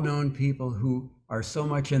 we've all known people who are so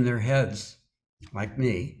much in their heads, like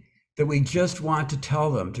me, that we just want to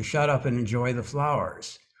tell them to shut up and enjoy the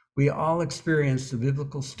flowers. We all experience the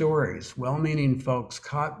biblical stories, well-meaning folks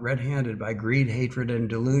caught red-handed by greed, hatred, and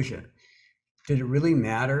delusion. Did it really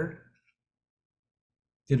matter?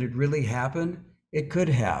 Did it really happen? It could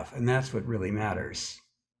have, and that's what really matters.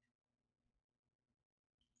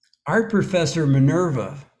 Art professor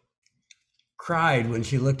Minerva cried when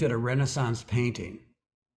she looked at a Renaissance painting.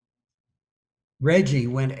 Reggie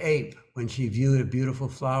went ape when she viewed a beautiful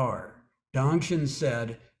flower. Dongshin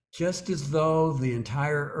said, just as though the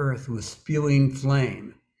entire earth was spewing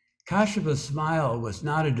flame. Kashyap's smile was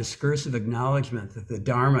not a discursive acknowledgement that the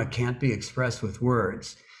Dharma can't be expressed with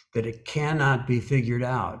words, that it cannot be figured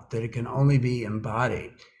out, that it can only be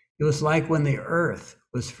embodied. It was like when the earth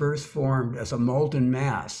was first formed as a molten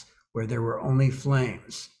mass where there were only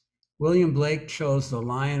flames. William Blake chose the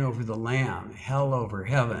lion over the lamb, hell over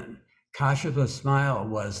heaven. Kashyap's smile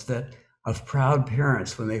was that of proud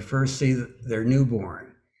parents when they first see their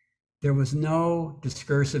newborn. There was no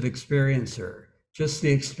discursive experiencer, just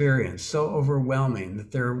the experience, so overwhelming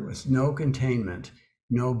that there was no containment,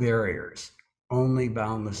 no barriers, only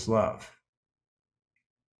boundless love.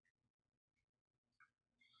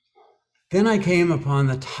 Then I came upon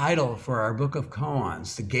the title for our book of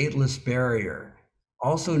koans, The Gateless Barrier,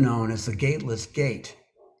 also known as the Gateless Gate.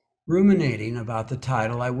 Ruminating about the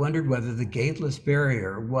title, I wondered whether the Gateless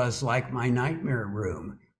Barrier was like my nightmare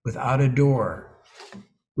room without a door.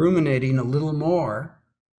 Ruminating a little more,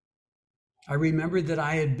 I remembered that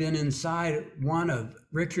I had been inside one of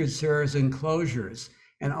Richard Serra's enclosures,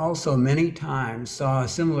 and also many times saw a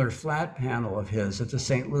similar flat panel of his at the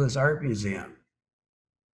St. Louis Art Museum.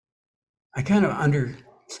 I kind of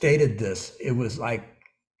understated this. It was like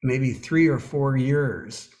maybe 3 or 4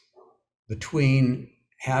 years between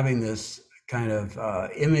having this kind of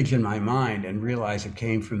image in my mind and realize it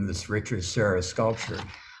came from this Richard Serra sculpture.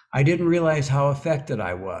 I didn't realize how affected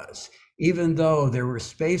I was. Even though there were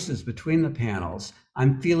spaces between the panels,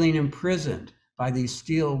 I'm feeling imprisoned by these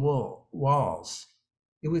steel walls.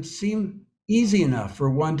 It would seem easy enough for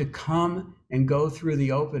one to come and go through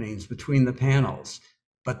the openings between the panels,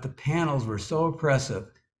 but the panels were so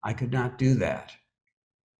oppressive, I could not do that.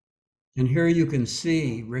 And here you can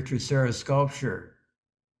see Richard Serra's sculpture,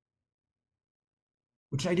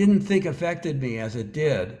 which I didn't think affected me as it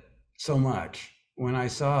did so much when I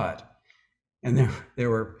saw it. And there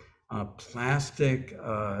were plastic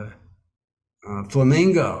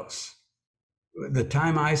flamingos. The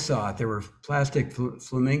time I saw it, there were plastic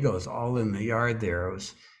flamingos all in the yard there. It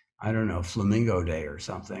was, I don't know, Flamingo Day or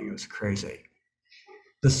something. It was crazy.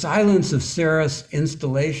 The silence of Serra's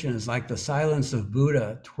installation is like the silence of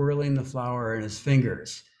Buddha twirling the flower in his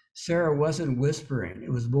fingers. Serra wasn't whispering.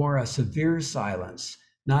 It was more a severe silence,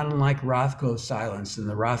 not unlike Rothko's silence in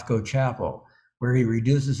the Rothko Chapel, where he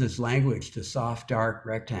reduces his language to soft, dark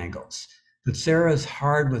rectangles. But Sarah is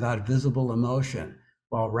hard without visible emotion,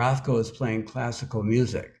 while Rothko is playing classical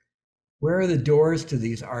music. Where are the doors to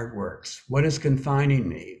these artworks? What is confining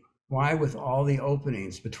me? Why, with all the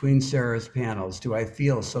openings between Sarah's panels, do I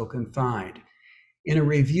feel so confined? In a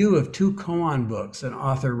review of 2 koan books, an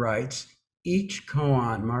author writes, each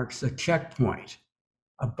koan marks a checkpoint,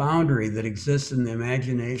 a boundary that exists in the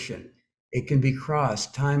imagination. It can be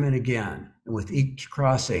crossed time and again, and with each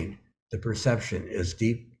crossing, the perception is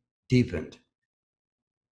deepened.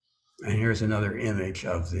 And here's another image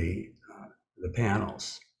of the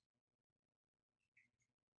panels.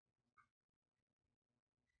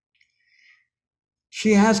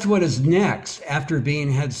 She asked what is next after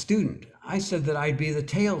being head student. I said that I'd be the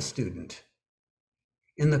tail student.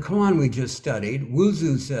 In the koan we just studied,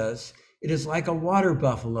 Wuzu says, it is like a water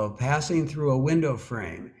buffalo passing through a window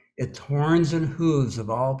frame. Its horns and hooves have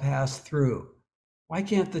all passed through. Why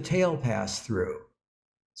can't the tail pass through?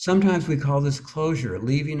 Sometimes we call this closure,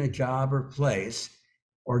 leaving a job or place,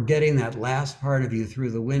 or getting that last part of you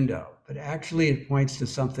through the window, but actually it points to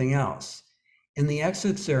something else. In the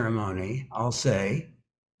exit ceremony, I'll say,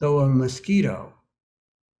 though a mosquito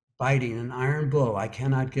biting an iron bull, I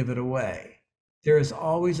cannot give it away. There is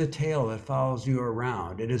always a tail that follows you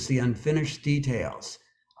around. It is the unfinished details.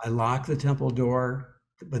 I lock the temple door,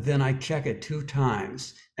 but then I check it 2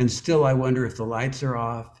 times, and still I wonder if the lights are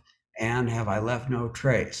off and have I left no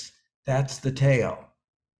trace. That's the tail.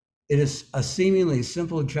 It is a seemingly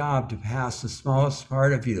simple job to pass the smallest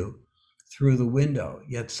part of you through the window,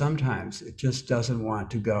 yet sometimes it just doesn't want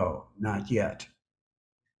to go, not yet.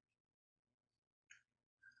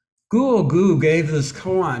 Guo Gu gave this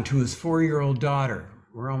koan to his 4-year-old daughter.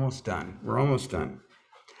 We're almost done.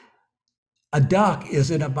 A duck is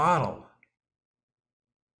in a bottle.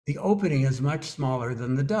 The opening is much smaller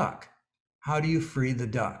than the duck. How do you free the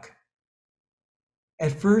duck?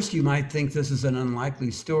 At first, you might think this is an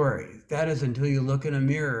unlikely story. That is until you look in a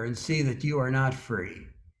mirror and see that you are not free.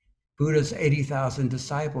 Buddha's 80,000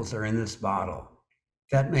 disciples are in this bottle.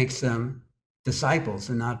 That makes them disciples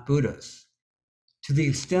and not Buddhas. To the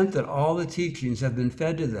extent that all the teachings have been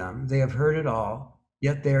fed to them, they have heard it all,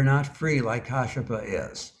 yet they are not free like Kashyapa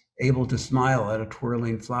is, able to smile at a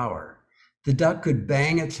twirling flower. The duck could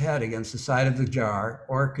bang its head against the side of the jar,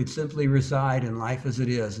 or it could simply reside in life as it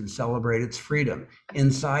is and celebrate its freedom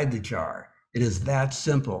inside the jar. It is that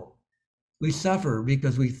simple. We suffer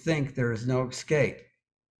because we think there is no escape.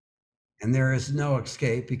 And there is no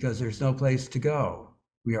escape because there's no place to go.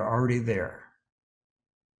 We are already there.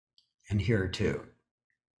 And here too.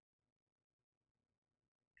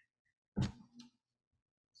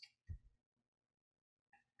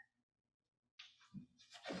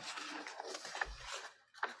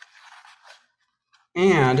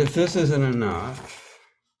 And if this isn't enough,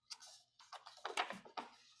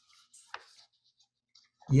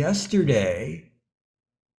 yesterday,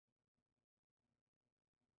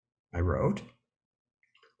 I wrote,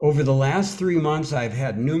 over the last 3 months, I've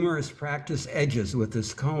had numerous practice edges with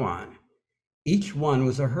this koan. Each one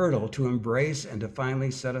was a hurdle to embrace and to finally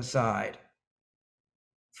set aside.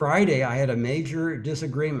 Friday, I had a major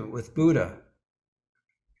disagreement with Buddha.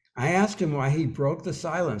 I asked him why he broke the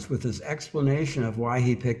silence with his explanation of why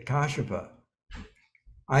he picked Kashyapa.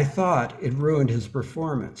 I thought it ruined his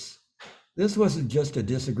performance. This wasn't just a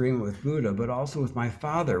disagreement with Buddha, but also with my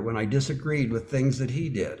father when I disagreed with things that he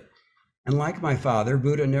did. And like my father,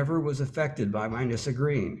 Buddha never was affected by my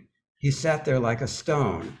disagreeing. He sat there like a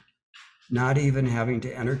stone, not even having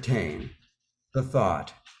to entertain the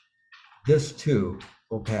thought, this too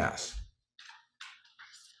will pass.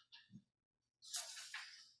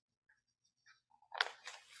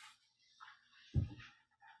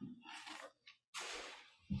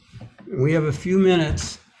 We have a few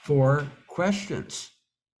minutes for questions.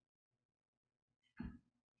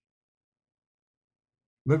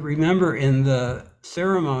 But remember, in the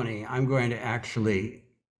ceremony, I'm going to actually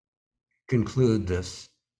conclude this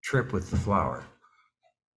trip with the flower.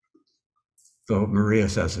 Though Maria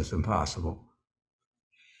says it's impossible.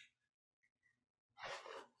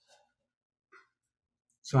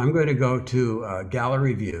 So I'm going to go to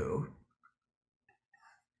gallery view.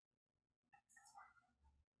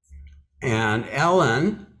 And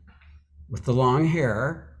Ellen, with the long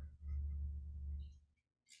hair,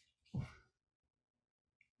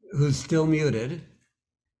 who's still muted.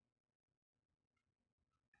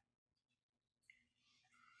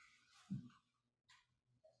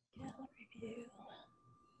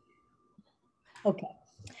 Okay.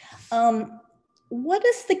 What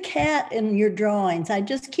is the cat in your drawings? I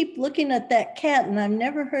just keep looking at that cat and I've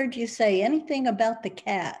never heard you say anything about the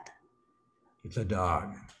cat. It's a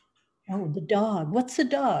dog. Oh, the dog. What's the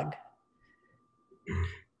dog?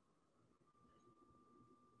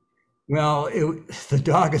 Well, the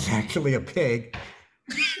dog is actually a pig.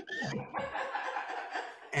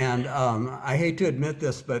 And I hate to admit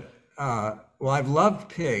this, but well, I've loved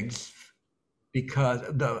pigs because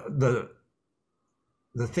the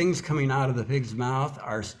things coming out of the pig's mouth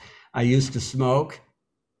are, I used to smoke,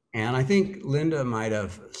 and I think Linda might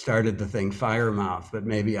have started the thing Firemouth, but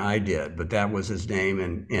maybe I did, but that was his name.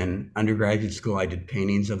 And in undergraduate school, I did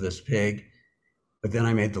paintings of this pig, but then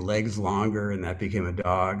I made the legs longer and that became a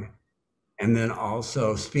dog. And then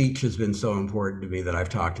also speech has been so important to me that I've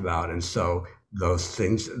talked about. And so those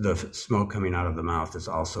things, the smoke coming out of the mouth is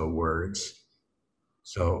also words.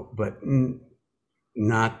 So, but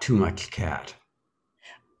not too much cat.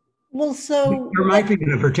 Well, so There might be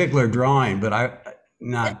in a particular drawing, but that's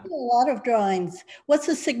not. a lot of drawings. What's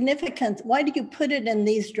the significance? Why do you put it in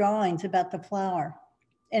these drawings about the flower?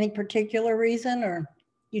 Any particular reason, or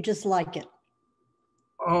you just like it?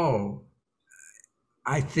 Oh,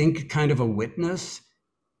 I think kind of a witness.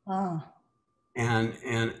 Ah, And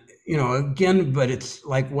you know, again, but it's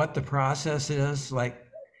like what the process is. Like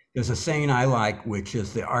there's a saying I like, which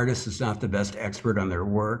is the artist is not the best expert on their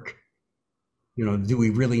work. You know, do we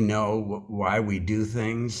really know why we do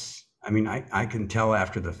things? I mean, I can tell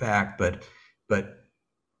after the fact, but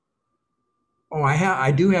oh, I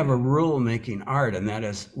do have a rule making art, and that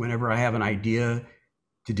is whenever I have an idea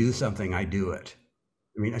to do something, I do it.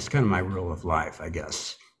 I mean, it's kind of my rule of life, I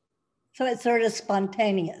guess. so it's sort of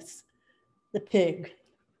spontaneous, the pig.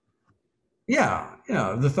 Yeah,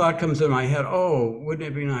 yeah. The thought comes in my head, oh, wouldn't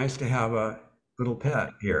it be nice to have a little pet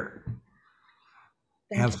here?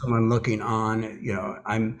 Have someone looking on, you know,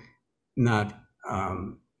 I'm not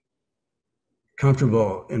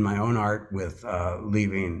comfortable in my own art with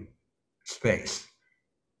leaving space,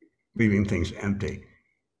 leaving things empty.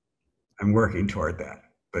 I'm working toward that,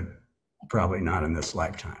 but probably not in this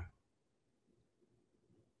lifetime.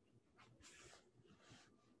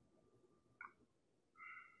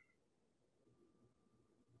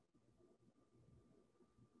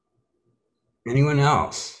 Anyone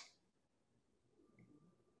else?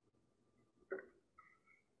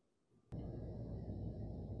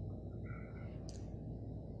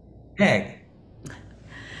 Peg.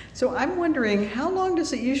 So I'm wondering, how long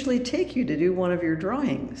does it usually take you to do one of your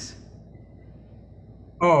drawings?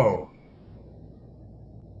 Oh,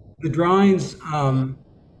 the drawings.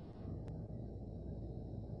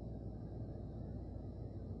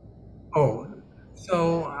 Oh,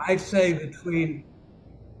 so I'd say between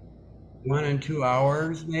 1 and 2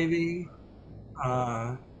 hours, maybe.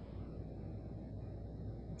 Uh,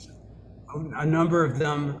 a number of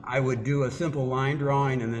them, I would do a simple line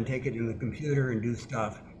drawing and then take it in the computer and do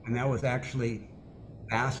stuff. And that was actually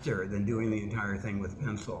faster than doing the entire thing with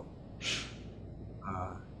pencil.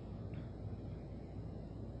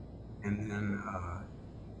 And then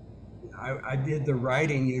I did the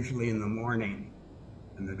writing usually in the morning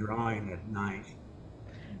and the drawing at night.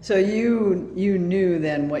 So you knew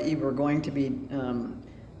then what you were going to be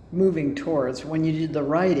moving towards. When you did the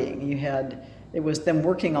writing, it was them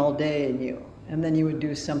working all day and then you would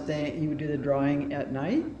do something, you would do the drawing at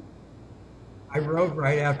night? I wrote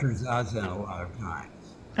right after Zazen a lot of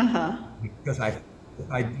times. Uh-huh. Because if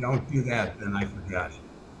I don't do that, then I forget.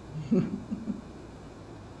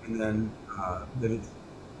 And then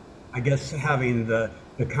I guess having the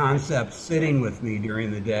concept sitting with me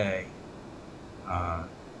during the day,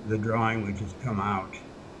 the drawing would just come out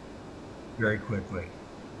very quickly.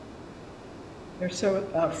 They're so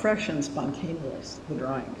fresh and spontaneous, the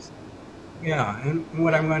drawings. Yeah, and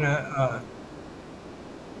what I'm going to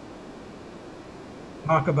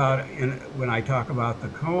talk about when I talk about the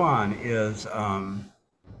koan is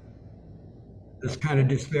this kind of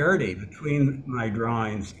disparity between my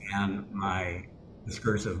drawings and my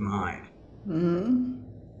discursive mind. Mm-hmm.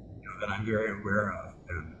 That I'm very aware of.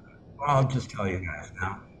 And well, I'll just tell you guys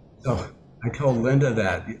now. So I told Linda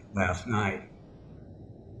that last night.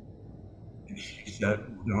 And she said,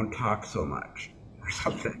 don't talk so much or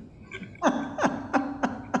something.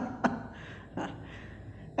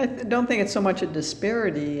 I don't think it's so much a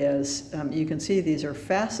disparity as you can see these are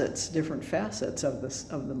facets, different facets of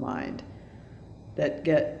the mind that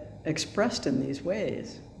get expressed in these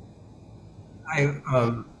ways.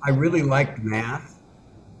 I really liked math,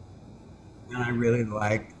 and I really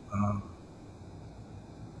liked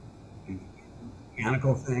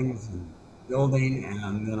mechanical things and building,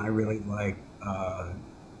 and then I really liked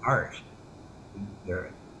art.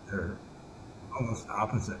 They're almost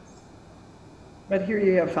opposites. But here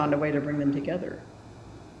you have found a way to bring them together.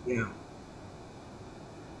 Yeah.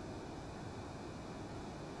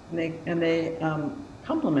 and they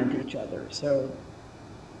complement each other. So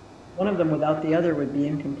one of them without the other would be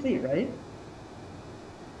incomplete, right?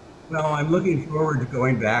 Well, I'm looking forward to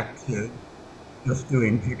going back to just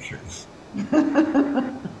doing pictures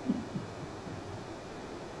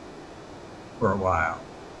for a while.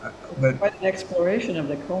 But, Quite an exploration of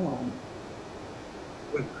the koan.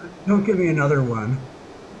 but don't give me another one.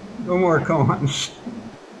 No more koans.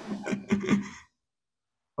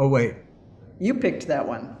 Oh, wait. You picked that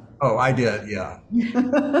one. Oh, I did. Yeah.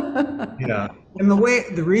 Yeah. And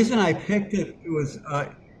the reason I picked it was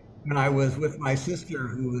when I was with my sister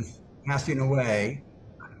who was passing away.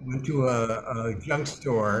 I went to a junk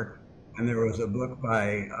store and there was a book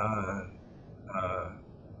by, I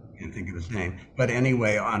can't think of his name, but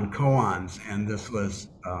anyway, on koans. And this was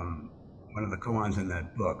one of the koans in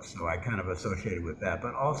that book. So I kind of associated with that.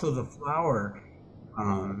 But also the flower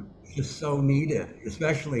is just so needed,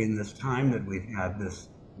 especially in this time that we've had this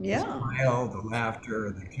the Yeah, smile, the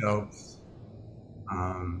laughter, the jokes.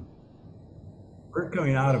 Um, we're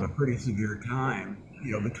coming out of a pretty severe time,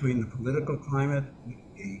 between the political climate,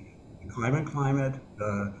 the climate,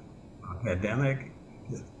 the pandemic,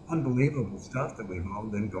 just unbelievable stuff that we've all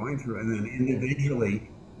been going through. And then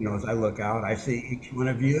individually, as I look out, I see each one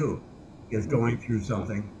of you is going through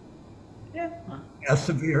something yeah, as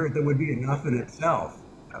severe that would be enough in itself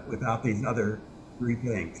without these other three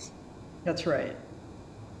things. that's right.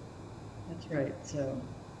 That's right. So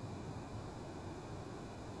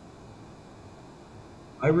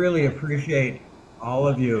I really appreciate all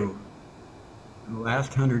of you in the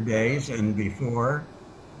last 100 days and before.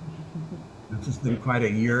 This has been quite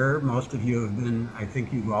a year. Most of you have been, I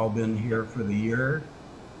think you've all been here for the year,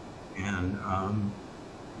 and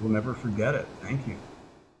we'll never forget it. Thank you.